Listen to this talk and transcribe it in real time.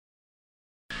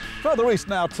Further east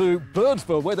now to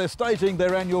Birdsville, where they're staging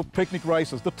their annual picnic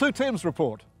races. The Two Thames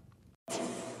report.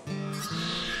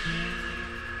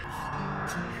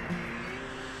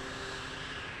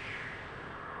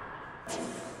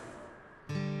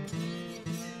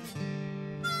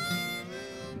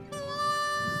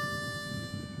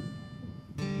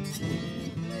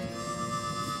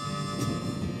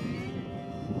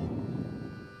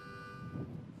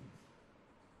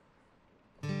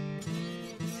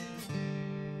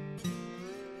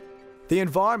 The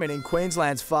environment in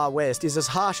Queensland's far west is as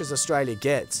harsh as Australia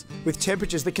gets, with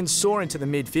temperatures that can soar into the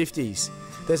mid-50s.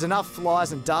 There's enough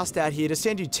flies and dust out here to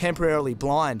send you temporarily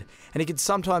blind, and you can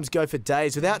sometimes go for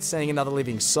days without seeing another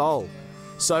living soul.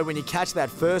 So when you catch that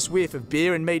first whiff of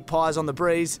beer and meat pies on the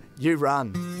breeze, you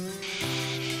run.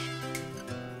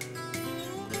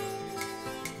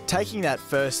 Taking that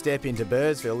first step into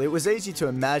Birdsville, it was easy to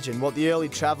imagine what the early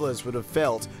travellers would have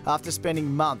felt after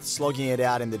spending months slogging it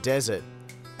out in the desert.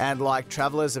 And like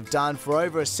travellers have done for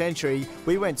over a century,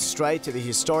 we went straight to the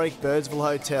historic Birdsville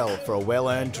Hotel for a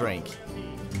well-earned drink.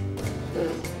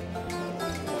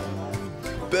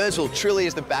 Birdsville truly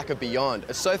is the back of beyond.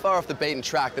 It's so far off the beaten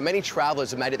track that many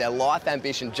travellers have made it their life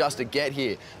ambition just to get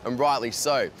here, and rightly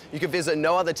so. You can visit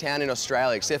no other town in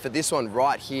Australia except for this one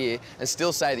right here and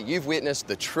still say that you've witnessed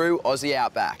the true Aussie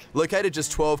outback. Located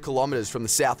just 12 kilometres from the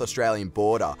South Australian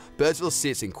border, Birdsville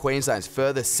sits in Queensland's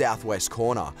furthest southwest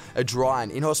corner, a dry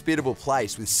and inhospitable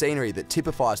place with scenery that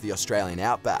typifies the Australian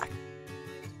outback.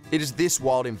 It is this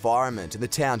wild environment and the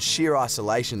town's sheer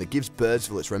isolation that gives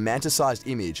Birdsville its romanticised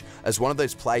image as one of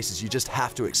those places you just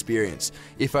have to experience,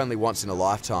 if only once in a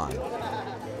lifetime.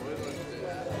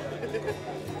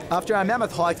 After our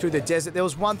mammoth hike through the desert, there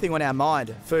was one thing on our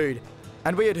mind: food.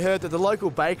 And we had heard that the local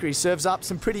bakery serves up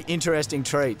some pretty interesting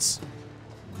treats.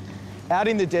 Out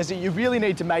in the desert, you really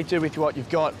need to make do with what you've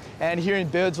got. And here in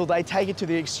Birdsville, they take it to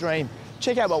the extreme.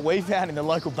 Check out what we found in the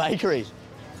local bakery.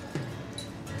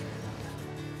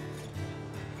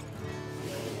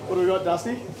 What do we got,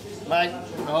 Dusty? Mate,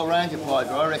 a whole range of pies,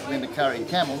 but I recommend the curry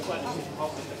camel.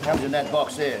 Comes in that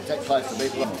box there, it's that close to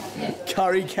beef lumber.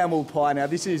 Curry camel pie. Now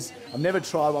this is, I've never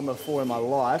tried one before in my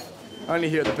life. Only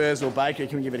here at the Birdsville Bakery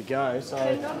can we give it a go, so...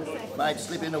 Mate,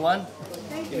 slip into one.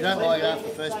 If you don't like it after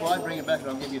the first bite, bring it back and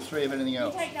I'll give you 3 of anything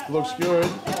else. Looks good.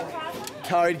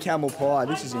 Curried camel pie,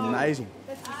 this is amazing.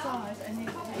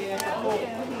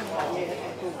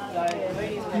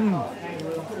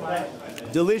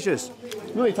 Delicious.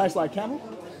 Really tastes like camel.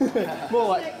 More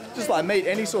like, just like meat,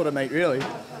 any sort of meat, really.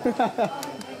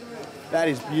 That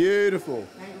is beautiful.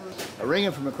 A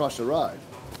ringer from across the road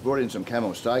brought in some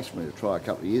camel steaks for me to try a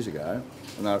couple of years ago,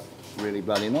 and they're really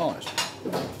bloody nice.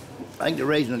 I think the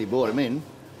reason that he brought them in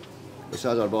was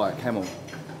so I'd buy a camel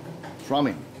from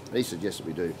him. He suggested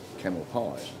we do camel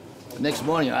pies. The next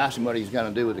morning I asked him what he was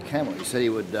going to do with the camel. He said he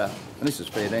would, and this is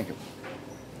fair dinkum,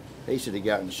 he said he'd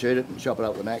go out and shoot it and chop it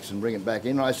up with an axe and bring it back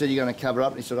in. And I said, you're going to cover it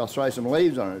up? And he said, I'll throw some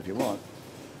leaves on it if you want.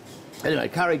 Anyway,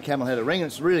 curried camel had a ring,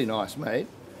 and it's really nice meat.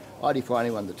 I defy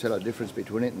anyone to tell a difference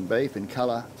between it and beef in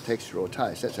colour, texture or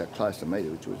taste. That's how close to meat,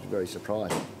 which was very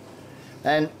surprising.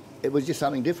 And it was just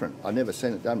something different. I'd never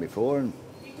seen it done before, and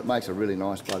it makes a really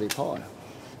nice bloody pie.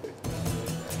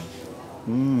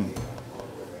 Mmm.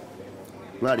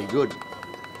 Bloody good.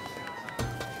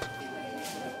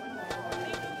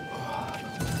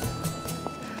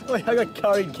 Wait, I got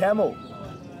curried camel.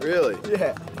 Really?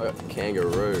 Yeah. I got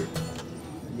kangaroo.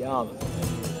 Yum.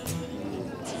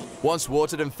 Once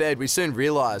watered and fed, we soon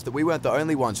realised that we weren't the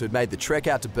only ones who had made the trek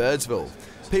out to Birdsville.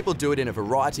 People do it in a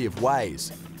variety of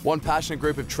ways. One passionate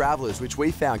group of travellers, which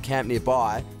we found camped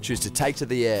nearby, choose to take to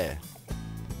the air.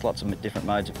 Lots of different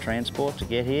modes of transport to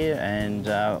get here, and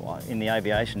in the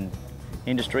aviation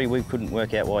industry, we couldn't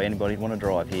work out why anybody'd want to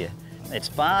drive here. It's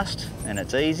fast and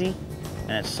it's easy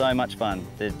and it's so much fun.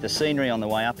 The scenery on the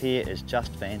way up here is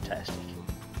just fantastic.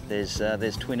 There's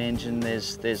twin engine,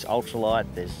 there's ultralight,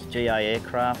 there's GA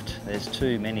aircraft, there's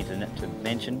too many to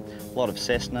mention. A lot of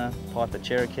Cessna, Piper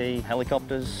Cherokee,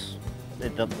 helicopters,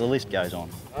 the list goes on.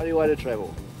 Only way to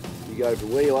travel. You go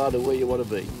from where you are to where you want to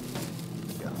be.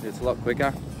 It's a lot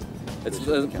quicker. It's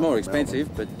more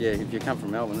expensive, but yeah, if you come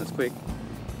from Melbourne, it's quick.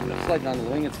 Sleeping under the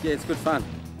wing, it's good fun.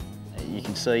 You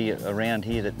can see around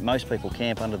here that most people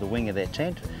camp under the wing of their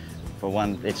tent. For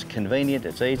one, it's convenient,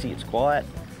 it's easy, it's quiet,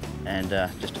 and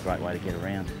just a great way to get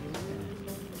around.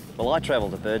 Well, I travel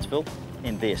to Birdsville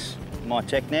in this, my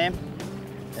Technam.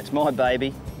 It's my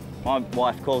baby. My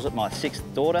wife calls it my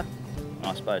 6th daughter, and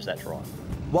I suppose that's right.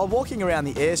 While walking around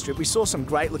the airstrip, we saw some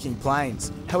great-looking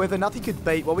planes. However, nothing could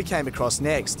beat what we came across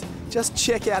next. Just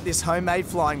check out this homemade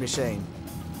flying machine.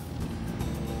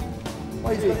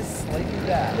 Well, he's got a sleeping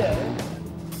bag. Yeah.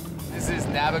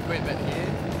 nav equipment here.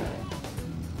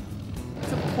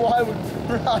 It's a plywood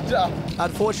rudder.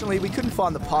 Unfortunately, we couldn't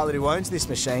find the pilot who owns this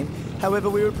machine. However,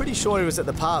 we were pretty sure he was at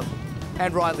the pub.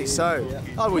 And rightly so.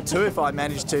 I would too if I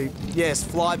managed to, yes,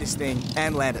 fly this thing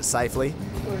and land it safely.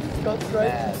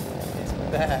 It's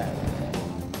bad.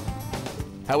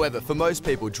 However, for most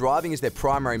people, driving is their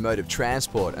primary mode of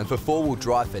transport, and for four-wheel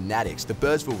drive fanatics, the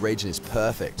Birdsville region is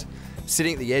perfect.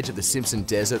 Sitting at the edge of the Simpson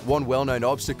Desert, one well-known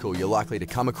obstacle you're likely to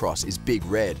come across is Big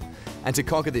Red. And to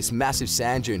conquer this massive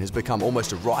sand dune has become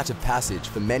almost a rite of passage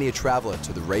for many a traveller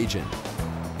to the region.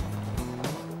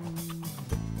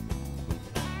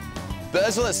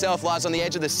 Birdsville itself lies on the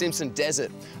edge of the Simpson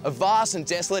Desert, a vast and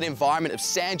desolate environment of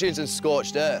sand dunes and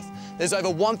scorched earth. There's over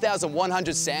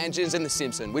 1,100 sand dunes in the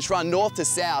Simpson, which run north to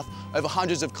south over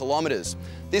hundreds of kilometres.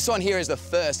 This one here is the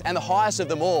first and the highest of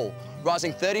them all,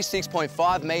 rising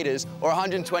 36.5 metres or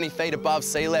 120 feet above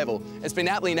sea level. It's been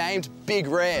aptly named Big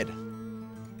Red.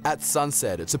 At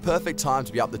sunset, it's a perfect time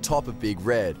to be up the top of Big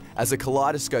Red, as a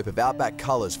kaleidoscope of outback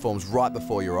colours forms right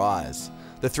before your eyes.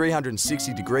 The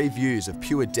 360-degree views of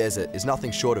pure desert is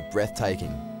nothing short of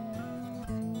breathtaking.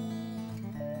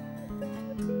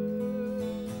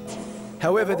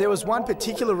 However, there was one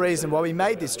particular reason why we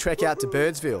made this trek out to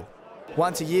Birdsville.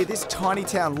 Once a year, this tiny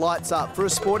town lights up for a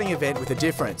sporting event with a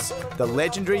difference, the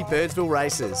legendary Birdsville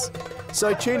Races.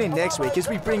 So tune in next week as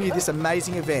we bring you this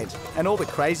amazing event and all the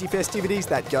crazy festivities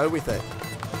that go with it.